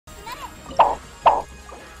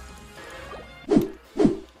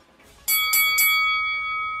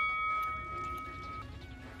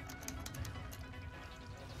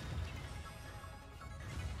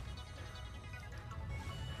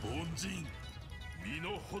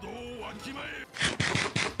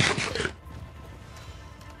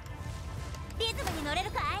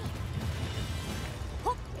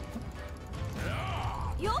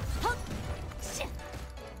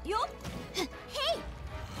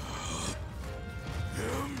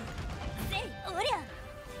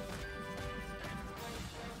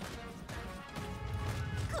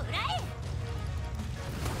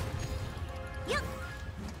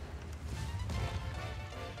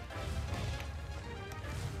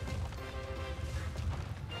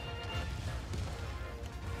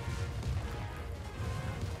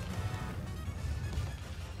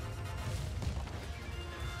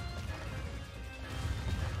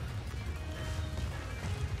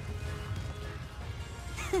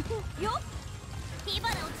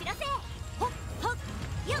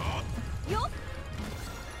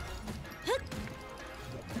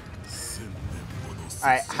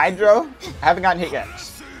Alright, Hydro, I haven't gotten hit yet.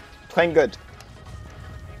 Playing good.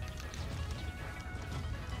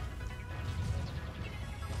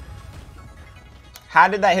 How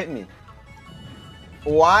did that hit me?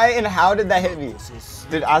 Why and how did that hit me?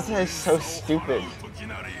 Dude, AZDAHA is so stupid.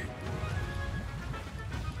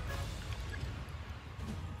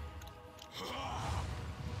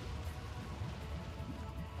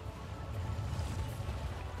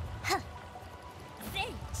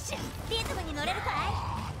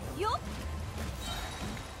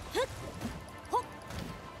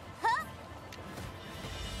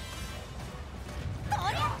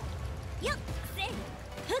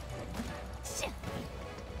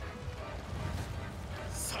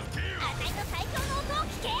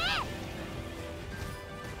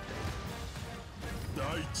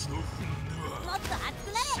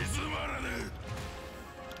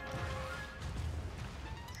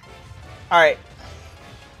 Alright.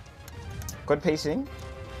 Good pacing.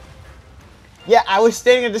 Yeah, I was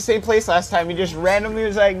staying at the same place last time. He just randomly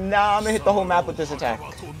was like, nah, I'm gonna hit the whole map with this attack.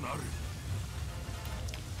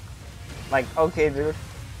 Like, okay, dude.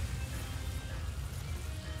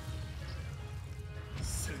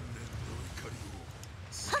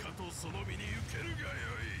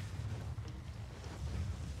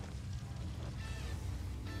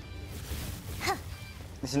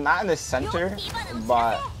 It's not in the center,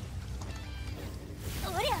 but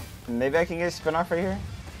maybe I can get a spin off right here.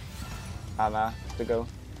 Ah, nah, to go.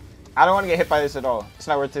 I don't want to get hit by this at all. It's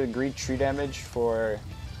not worth the greed tree damage for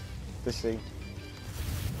this thing.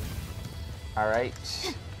 Alright.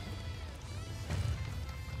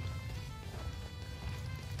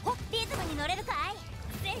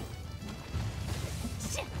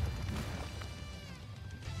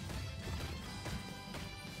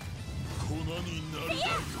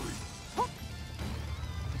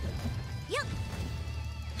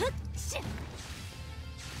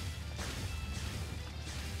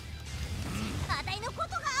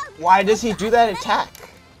 Why does he do that attack?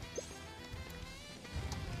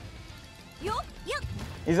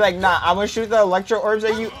 He's like, nah, I'm gonna shoot the Electro orbs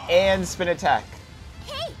at you and spin attack.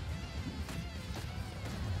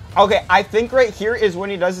 Okay, I think right here is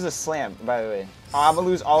when he does his slam, by the way. Oh, I'm gonna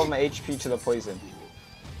lose all of my HP to the poison.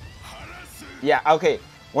 Yeah, okay.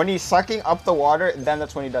 When he's sucking up the water, then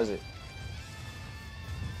that's when he does it.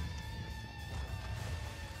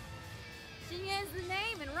 XINYAN's the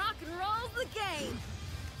name and rock and roll's the game.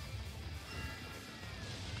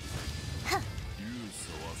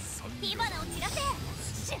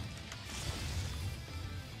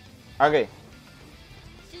 Okay.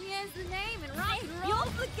 XINYAN's the name and rock and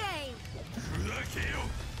roll's the game.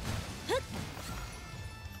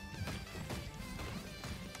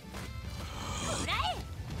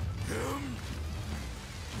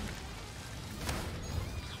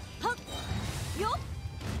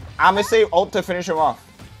 I'm gonna save ult to finish him off.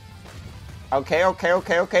 Okay,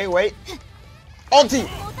 wait. Ulti!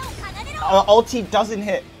 Ulti doesn't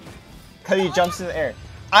hit. Because he jumps in the air.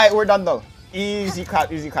 Alright, we're done though. Easy clap.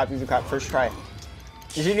 First try.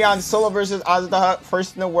 XINYAN solo versus AZDAHA.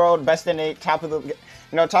 First in the world, best in 8, top of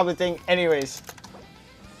the thing. Anyways.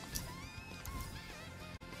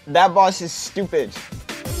 That boss is stupid.